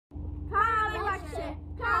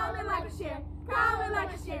share. Comment,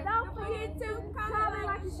 like, and share. Don't forget to comment,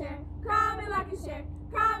 like, and share. Comment, like, and share.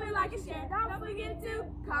 Comment, like, and share. Don't forget to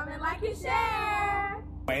comment, like, and share.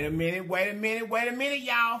 Wait a minute,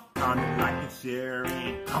 y'all. Comment, like, and share,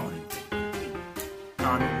 and comment.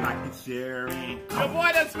 Comment, like, and share, and comment. Your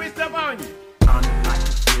boy done switched up on you. Comment, like,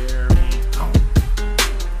 and share, and comment.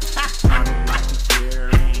 Comment, like, and share,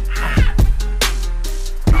 and comment.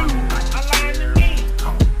 Comment, like, and share, and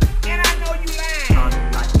comment. And I know you lying.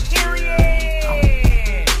 Comment, like, and share, and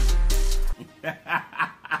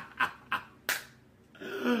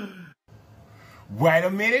Wait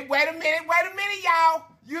a minute, y'all.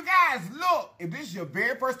 You guys, look, if this is your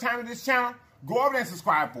very first time to this channel, go over there and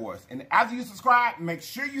subscribe for us. And after you subscribe, make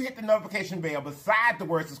sure you hit the notification bell beside the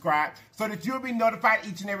word subscribe so that you'll be notified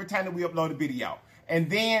each and every time that we upload a video. And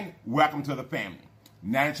then, welcome to the family.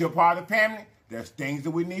 Now that you're part of the family, there's things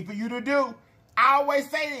that we need for you to do. I always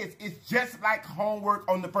say this, it's just like homework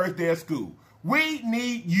on the first day of school. We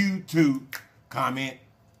need you to comment,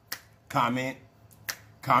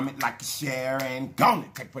 like, share, and go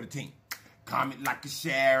and take for the team. Comment, like,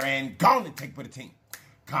 share, and go and take for the team.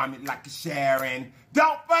 Comment, like, share, and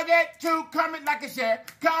don't forget to comment, like, share.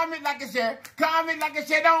 Comment, like, share. Comment, like,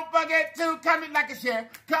 share. Don't forget to comment, like, share.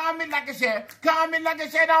 Comment, like, share. Comment,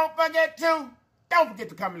 like, share. Don't forget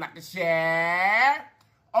to comment, like, share.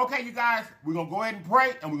 Okay, you guys, we're going to go ahead and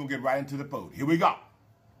pray, and we're going to get right into the food. Here we go.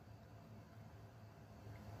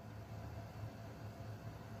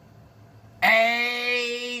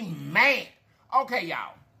 Amen. Okay,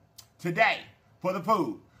 y'all. Today, for the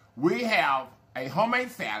food, we have a homemade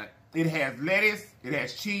salad. It has lettuce, it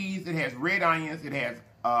has cheese, it has red onions, it has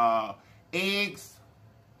eggs,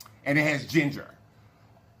 and it has ginger.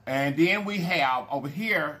 And then we have, over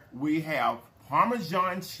here, we have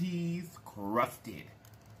Parmesan cheese crusted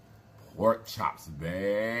pork chops, baby.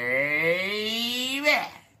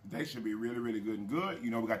 They should be really, really good and good. You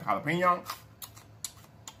know, we got the jalapeno.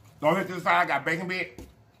 Over here to the side, I got bacon bit.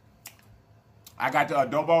 I got the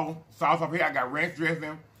adobo sauce up here. I got ranch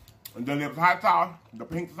dressing, and the LIPS hot sauce, the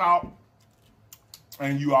pink salt,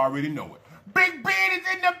 and you already know it. Big Ben is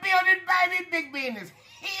in the building, baby. Big Ben is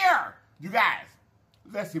here. You guys,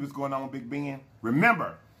 let's see what's going on with Big Ben.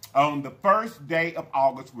 Remember, on the first day of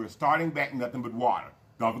August, we're starting back Nothing But Water.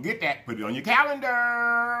 Don't forget that. Put it on your calendar.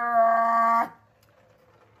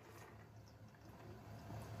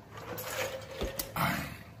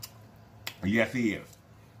 Yes, he is.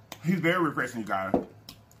 He's very refreshing, you guys.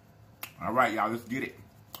 All right, y'all, let's get it.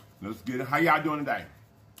 Let's get it. How y'all doing today?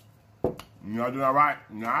 Y'all doing all right?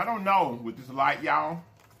 Now, I don't know with this light, y'all,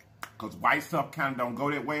 because white stuff kind of don't go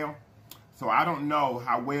that well. So I don't know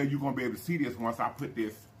how well you're going to be able to see this once I put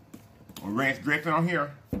this ranch dressing on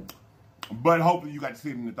here. But hopefully you got to see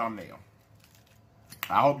it in the thumbnail.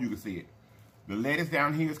 I hope you can see it. The lettuce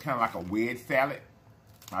down here is kind of like a wedge salad.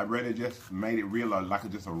 I'd rather just made it real, like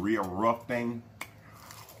just a real rough thing.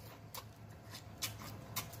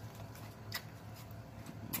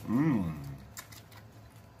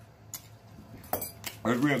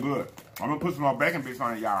 It's real good. I'm gonna put some more bacon bits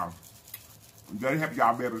on it, y'all. That'll help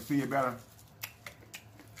y'all be able to see it better.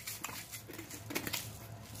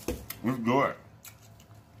 It's good.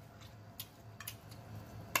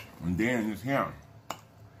 And then it's him.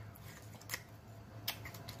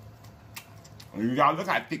 And y'all look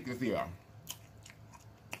how thick this is.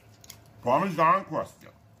 Parmesan Crusted.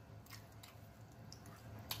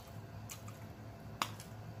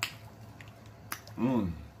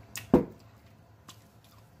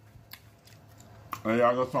 And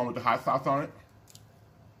y'all got some with the hot sauce on it.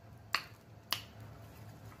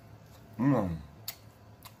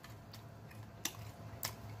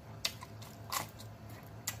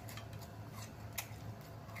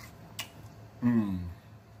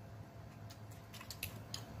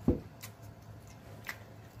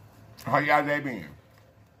 How y'all day been?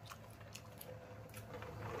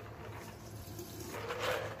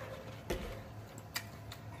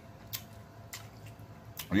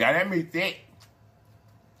 Yeah, that meat thick.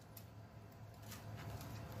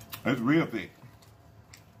 It's real thick.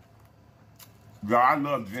 Girl, I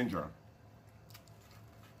love ginger.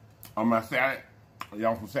 On my salad,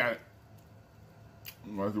 y'all some salad.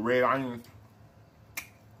 With the red onions.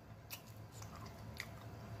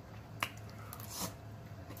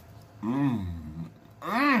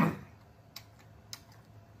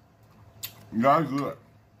 Y'all good.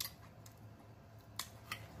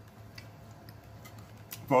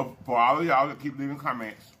 For all of y'all that keep leaving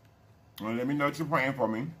comments, and let me know that you're praying for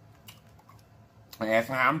me. And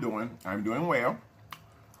asking how I'm doing. I'm doing well.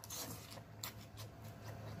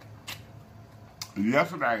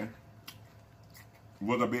 Yesterday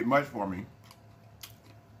was a bit much for me.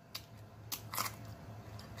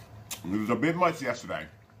 It was a bit much yesterday.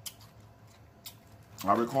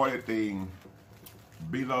 I recorded the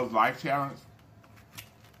BEACHAM Life Challenge.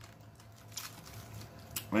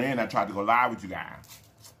 And I tried to go live with you guys.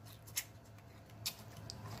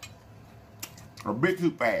 A bit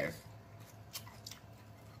too fast.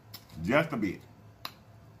 Just a bit.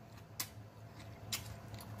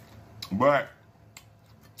 But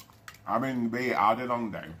I've been in bed all day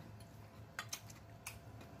long today.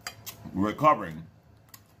 Recovering.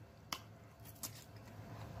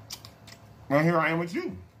 And here I am with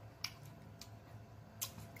you.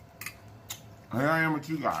 Here I am with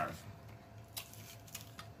you guys.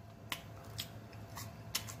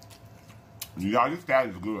 Y'all, this salad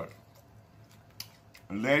is good.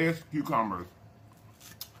 Lettuce, cucumbers,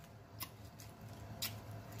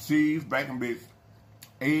 cheese, bacon bits,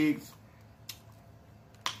 eggs,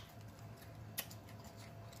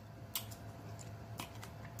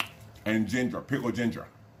 and ginger, pickled ginger.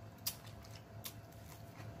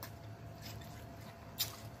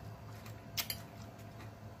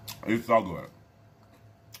 It's so good.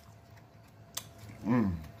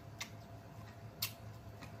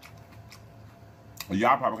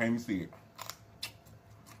 Y'all probably can't even see it.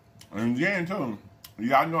 And then too,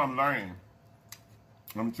 y'all know I'm learning.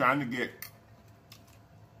 I'm trying to get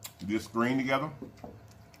this screen together.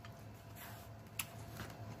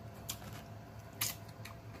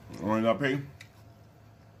 Right up here.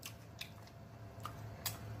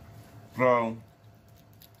 So,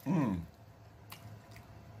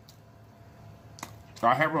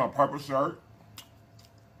 I have on a purple shirt.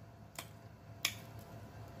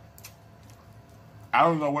 I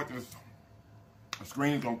don't know what this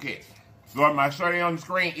screen is gonna catch. So if my shirt ain't on the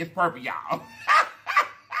screen, it's purple, y'all.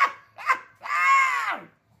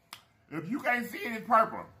 If you can't see it, it's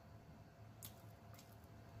purple.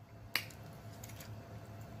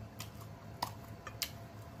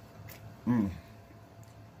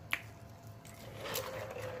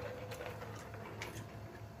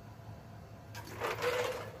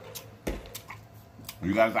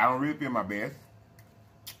 You guys, I don't really feel my best.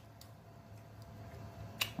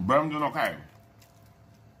 But I'm doing okay.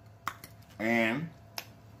 And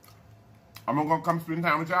I'm gonna come spend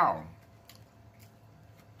time with y'all.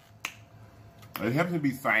 It helps me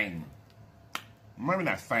be sane. Maybe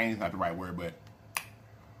not sane is not the right word, but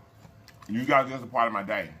you guys are just a part of my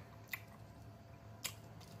day.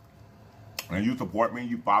 And you support me,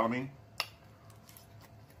 you follow me.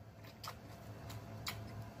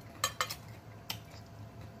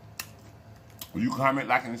 You comment,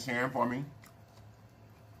 liking, and sharing for me.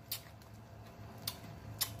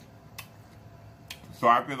 So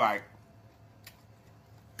I feel like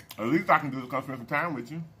at least I can do is come spend some time with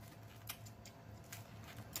you.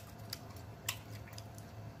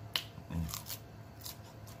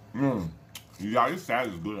 Y'all, this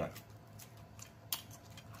salad is good.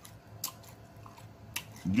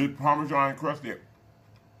 Get Parmesan Crusted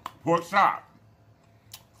pork chop.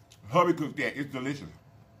 Hubby cooked that. It's delicious.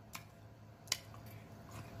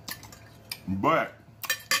 But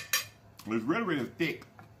it's really, really thick.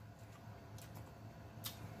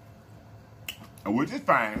 Which is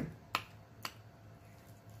fine.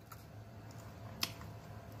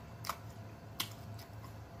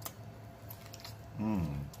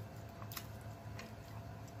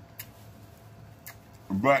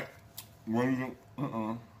 But when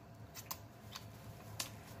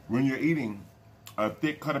you're eating a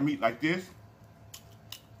thick cut of meat like this,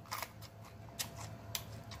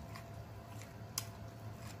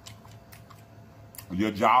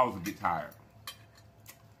 your jaws will get tired.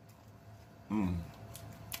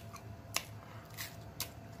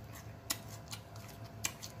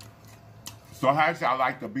 So how y'all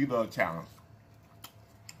like the BEACHAM challenge?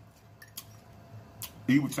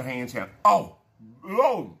 Eat with your hands challenge. Oh,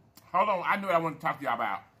 hold on. I know what I want to talk to y'all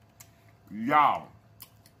about. Y'all,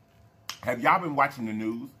 have y'all been watching the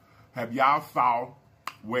news? Have y'all saw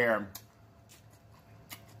where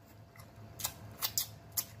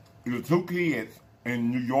there were 2 kids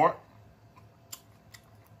in New York?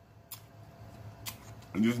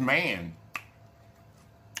 And this man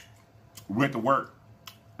went to work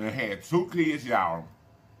and had 2 kids, y'all,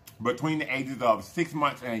 between the ages of 6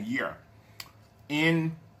 months and a year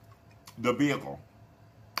in the vehicle.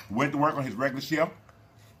 Went to work on his regular shift.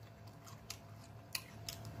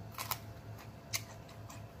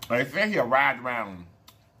 They said he arrived around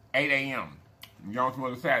 8 a.m. You know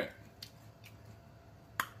what I'm saying?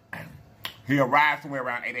 He arrived somewhere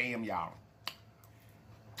around 8 a.m., y'all.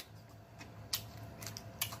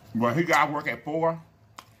 When he got work at 4,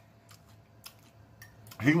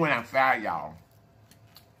 he went outside, y'all,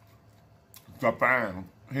 to find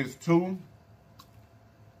his 2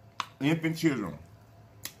 infant children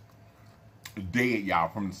dead, y'all,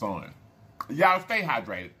 from the sun. Y'all stay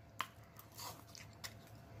hydrated.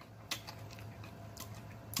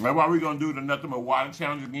 That's why we're going to do the Nothing But Water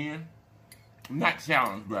challenge again. Not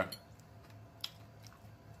challenge, but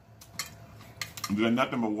the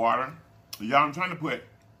Nothing But Water. Y'all, I'm trying to put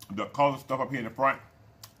the color stuff up here in the front.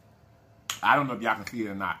 I don't know if y'all can see it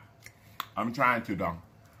or not. I'm trying to, though.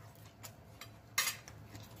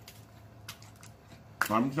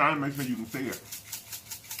 I'm trying to make sure you can see it.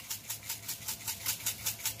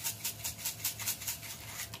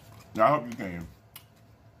 I hope you can.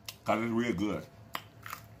 Because it's real good.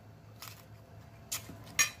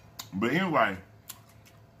 But anyway,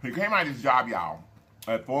 he came out of his job, y'all,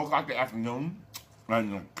 at 4 o'clock in the afternoon,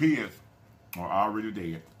 and the kids are already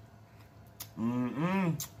dead.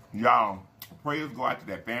 Y'all, prayers go out to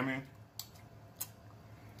that family.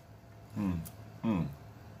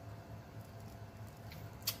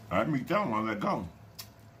 Let me tell them, I'll let go.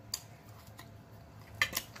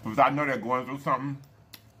 Because I know they're going through something.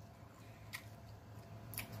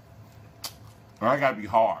 I gotta be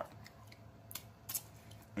hard.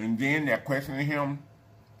 And then they're questioning him,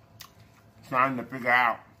 trying to figure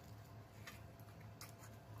out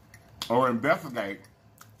or investigate.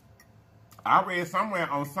 I read somewhere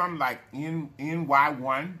on something like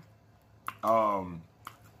NY1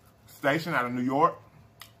 station out of New York.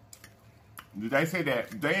 They say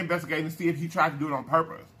that they investigating to see if he tried to do it on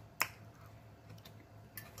purpose.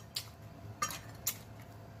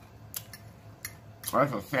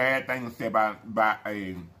 That's a sad thing to say by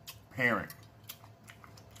a parent.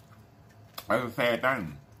 That's a sad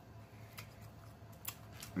thing.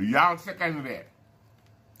 Y'all check into that.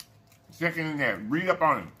 Check into that. Read up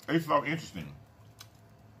on it. It's so interesting.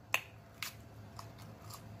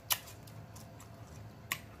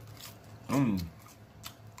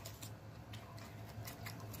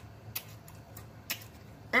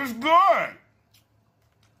 It's good.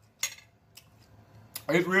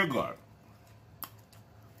 It's real good.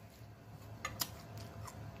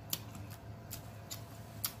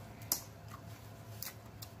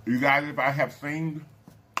 You guys, if I have seen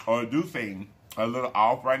or do sing a little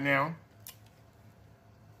off right now,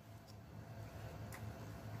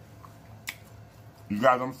 you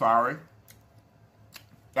guys, I'm sorry.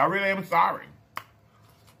 I really am sorry.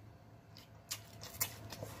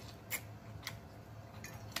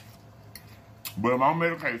 But I'm on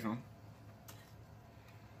medication.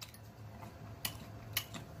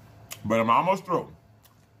 But I'm almost through.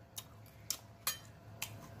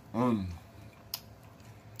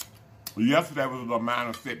 Yesterday was a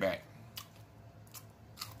minor setback.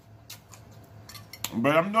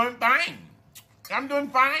 But I'm doing fine. I'm doing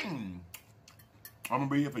fine. I'm going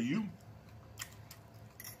to be here for you.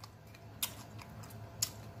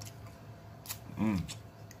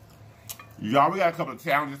 Y'all, we got a couple of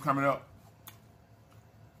challenges coming up.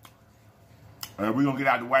 And we're going to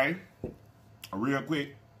get out of the way real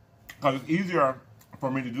quick. Because it's easier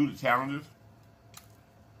for me to do the challenges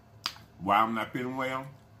while I'm not feeling well.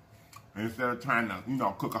 Instead of trying to, you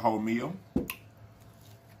know, cook a whole meal.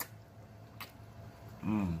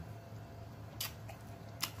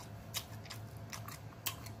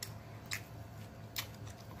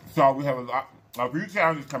 So we have a few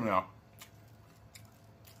challenges coming up.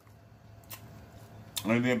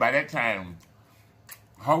 And then by that time,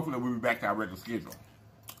 hopefully we'll be back to our regular schedule.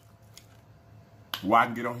 Where I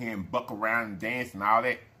can get on here and buck around and dance and all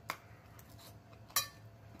that.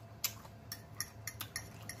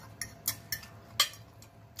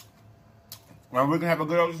 And we can have a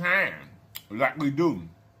good old time, like we do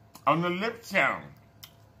on the LIPS channel.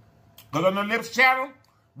 Because on the LIPS channel,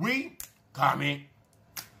 we comment,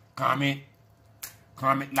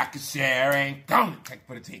 like a share, and don't take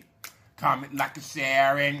for the team. Comment, like a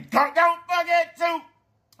share, and don't forget to.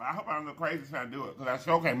 I hope I don't look crazy trying to do it, because I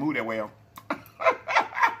sure can't move that well. I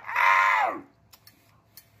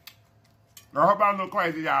hope I don't look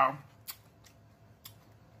crazy, y'all.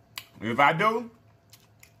 If I do,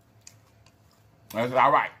 that's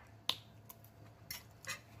all right.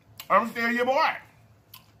 I'm still your boy.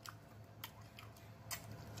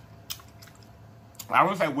 I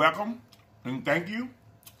want to say welcome and thank you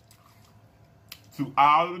to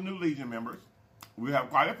all of the new Legion members. We have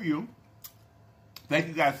quite a few. Thank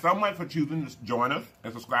you guys so much for choosing to join us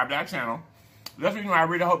and subscribe to our channel. That's the reason I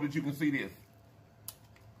really hope that you can see this.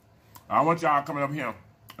 I want y'all coming up here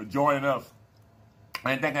joining us.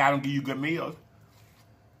 I ain't thinking I don't give you good meals.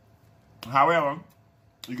 However,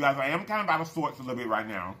 you guys, I am kind of out of sorts a little bit right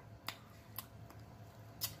now.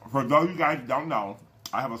 For those of you guys who don't know,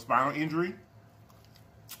 I have a spinal injury.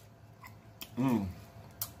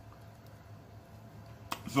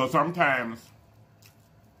 So sometimes,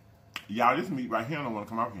 y'all, this meat right here don't want to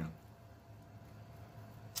come out here.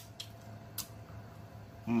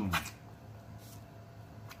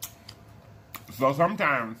 So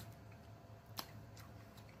sometimes,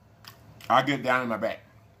 I get down in my back.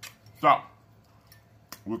 So,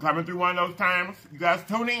 we're coming through one of those times. You guys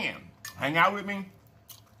tune in. Hang out with me.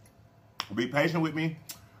 Be patient with me.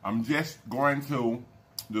 I'm just going to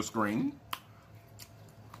the screen.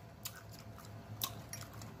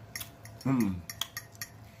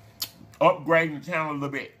 Upgrading the channel a little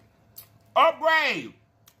bit. Upgrade!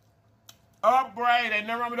 Upgrade! Ain't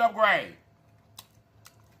nothing wrong with upgrade.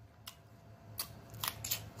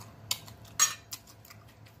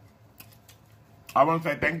 I want to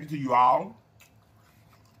say thank you to you all.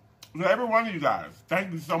 To every one of you guys.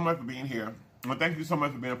 Thank you so much for being here. And thank you so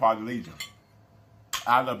much for being a part of the Legion.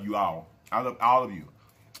 I love you all. I love all of you.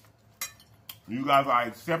 You guys are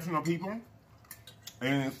exceptional people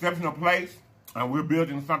in an exceptional place, and we're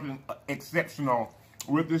building something exceptional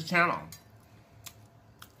with this channel.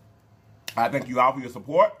 I thank you all for your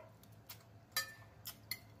support.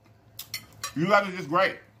 You guys are just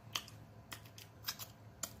great.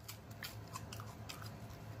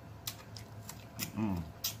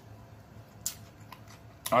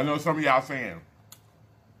 I know some of y'all saying,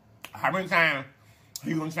 how many times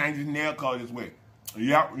he gonna change his nail color this week?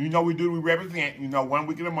 Yep, you know we do, we represent, you know, 1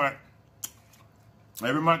 week in a month.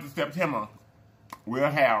 Every month of September, we'll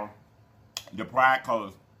have the pride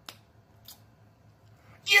colors.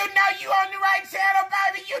 You know you on the right channel,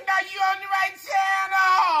 baby. You know you on the right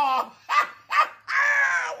channel.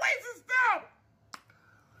 Waste of stuff.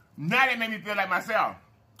 Now that made me feel like myself.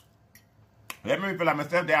 That made me feel like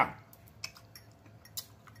myself down.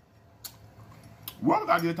 What was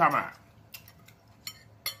I just talking about?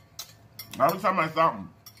 I was talking about something.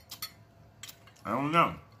 I don't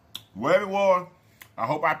know. Whatever it was, I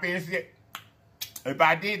hope I finished it. If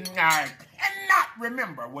I didn't, I cannot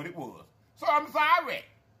remember what it was. So I'm sorry.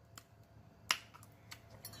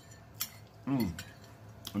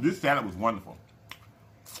 This salad was wonderful.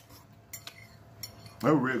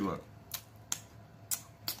 They were really good.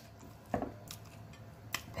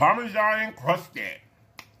 Parmesan Crusted.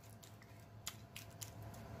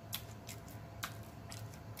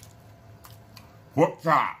 Pork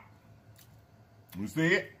chop. You see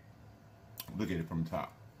it? Look at it from the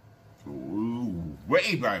top. Ooh,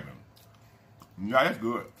 way baby. Yeah, that's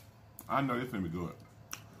good. I know this gonna be good.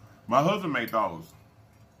 My husband made those.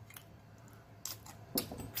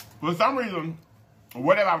 For some reason,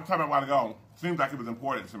 whatever I was talking about a while ago, seems like it was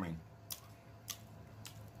important to me.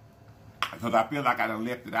 Because I feel like I done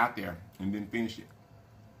left it out there and didn't finish it.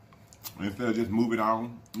 Instead of just moving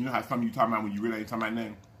on. You know how some of you talking about when you really ain't talking about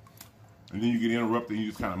nothing? And then you get interrupted and you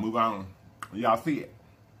just kind of move on. Y'all see it.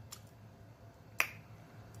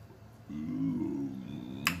 Ooh,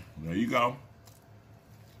 there you go.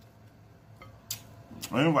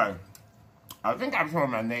 Anyway, I think I was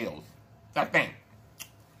showing my nails. I think.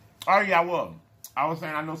 Oh yeah, I was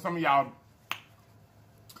saying I know some of y'all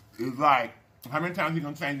is like, how many times you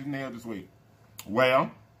gonna change his nails this week?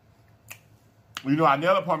 Well, you know our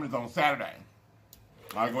nail appointment is on Saturday.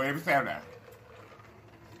 I go every Saturday.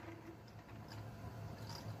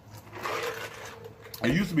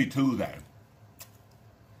 It used to be Tuesday.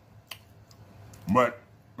 But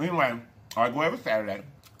anyway, I go every Saturday.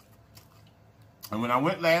 And when I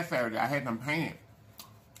went last Saturday, I had them painted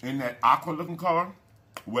in that aqua looking color.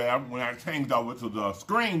 Well, when I changed over to the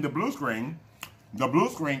screen, the blue screen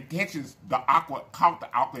catches the aqua, caught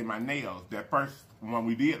the aqua in my nails. That first one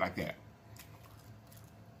we did like that.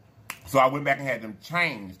 So I went back and had them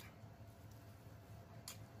changed.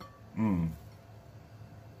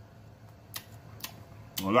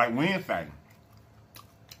 Like Wednesday.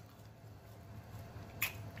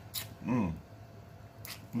 There's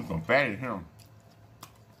some fat in him.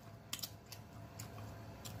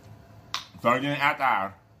 So then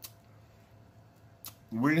after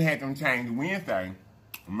we didn't have them changed Wednesday,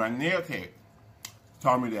 my nail tech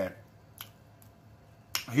told me that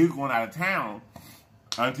he was going out of town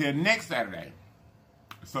until next Saturday.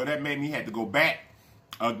 So that made me have to go back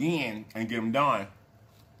again and get them done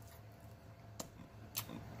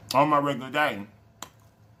on my regular day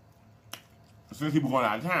since he was going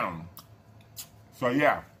out of town. So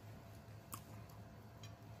yeah.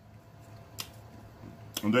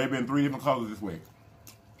 And they've been 3 different colors this week.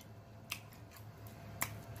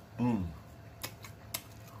 You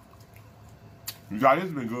guys, this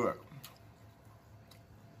has been good.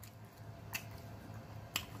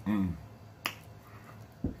 I'm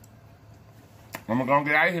gonna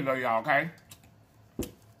get out of here though, y'all, okay?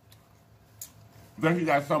 Thank you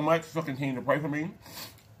guys so much for continuing to pray for me.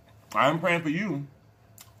 I am praying for you.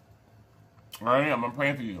 I am. I'm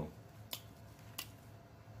praying for you.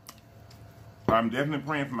 I'm definitely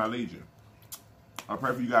praying for my legion. I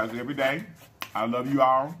pray for you guys every day. I love you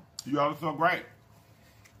all. You all are so great.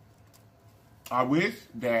 I wish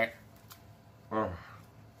that I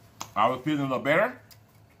was feeling a little better.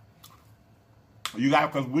 You guys,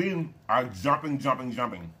 because we are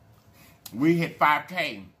jumping. We hit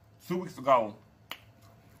 5K 2 weeks ago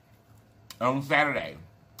on Saturday.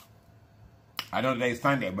 I know today's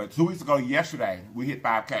Sunday, but 2 weeks ago yesterday, we hit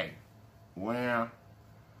 5K. Well,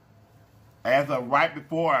 as of right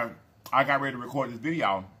before I got ready to record this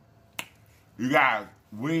video, you guys,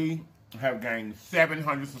 we have gained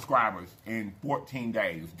 700 subscribers in 14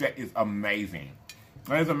 days. That is amazing.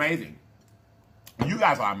 That is amazing. You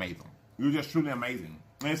guys are amazing. You're just truly amazing.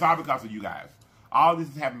 And it's all because of you guys. All this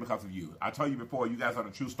is happening because of you. I told you before, you guys are the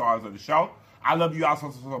true stars of the show. I love you all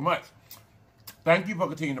so much. Thank you for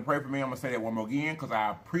continuing to pray for me. I'm going to say that one more again because I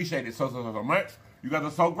appreciate it so much. You guys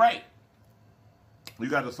are so great. You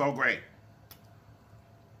guys are so great.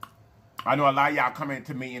 I know a lot of y'all coming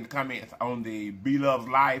to me in the comments on the Be Love's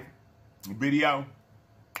Life video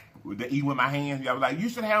with the E with my hands. Y'all was like, you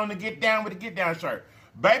should have on the Get Down with the Get Down shirt.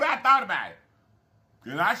 Baby, I thought about it.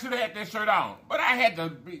 Because I should have had that shirt on. But I had to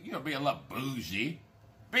be, be a little bougie.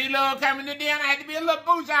 Be Love coming to dinner, I had to be a little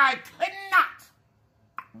bougie. I could not.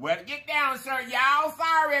 Well, the Get Down shirt, y'all.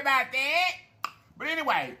 Sorry about that. But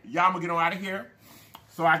anyway, y'all, I'm going to get on out of here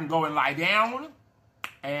so I can go and lie down.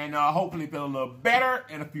 And hopefully feel a little better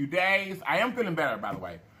in a few days. I am feeling better, by the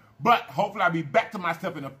way. But hopefully I'll be back to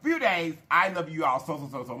myself in a few days. I love you all so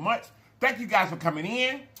much. Thank you guys for coming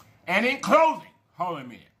in. And in closing, hold on a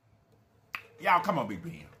minute. Y'all, come on, Big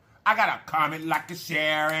Ben. I got to comment, like, and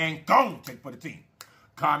share, and go on, take for the team.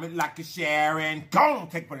 Comment, like, and share, and go on,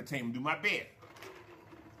 take for the team. Do my best.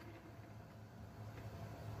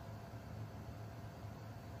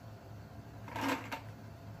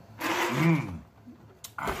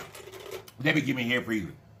 They be giving me hair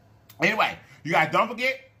freezing. Anyway, you guys don't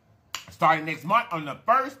forget, starting next month on the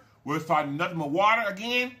 1st, we're starting Nothing But Water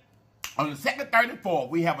again. On the 2nd, 3rd, and 4th,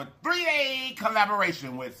 we have a 3-day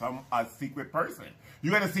collaboration with a secret person.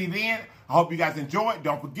 You're going to see then. I hope you guys enjoy it.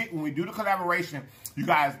 Don't forget, when we do the collaboration, you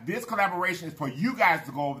guys, this collaboration is for you guys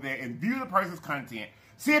to go over there and view the person's content.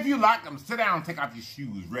 See if you like them. Sit down, take off your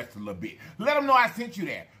shoes, rest a little bit. Let them know I sent you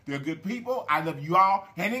there. They're good people. I love you all.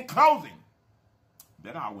 And in closing,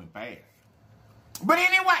 that all went fast. But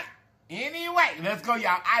anyway, let's go,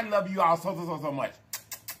 y'all. I love you all so much.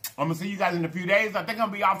 I'm going to see you guys in a few days. I think I'm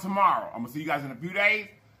going to be off tomorrow. I'm going to see you guys in a few days.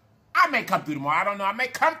 I may come through tomorrow. I don't know. I may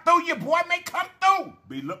come through. Your boy may come through.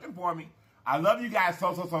 Be looking for me. I love you guys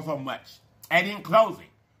so much. And in closing,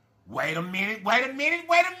 wait a minute,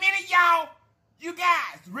 y'all. You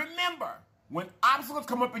guys, remember, when obstacles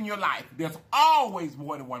come up in your life, there's always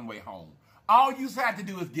more than one way home. All you have to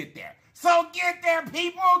do is get there. So get there,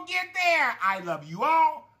 people. Get there. I love you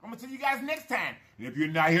all. I'm going to see you guys next time. And if you're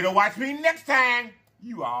not here to watch me next time,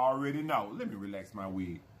 you already know. Let me relax my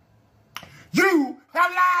wig. You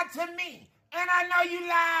have lied to me. And I know you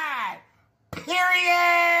lied.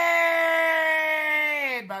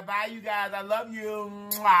 Period. Bye-bye, you guys. I love you.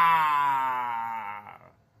 Mwah.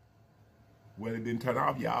 Well, it didn't turn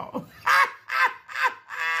off, y'all.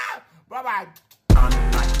 Bye-bye.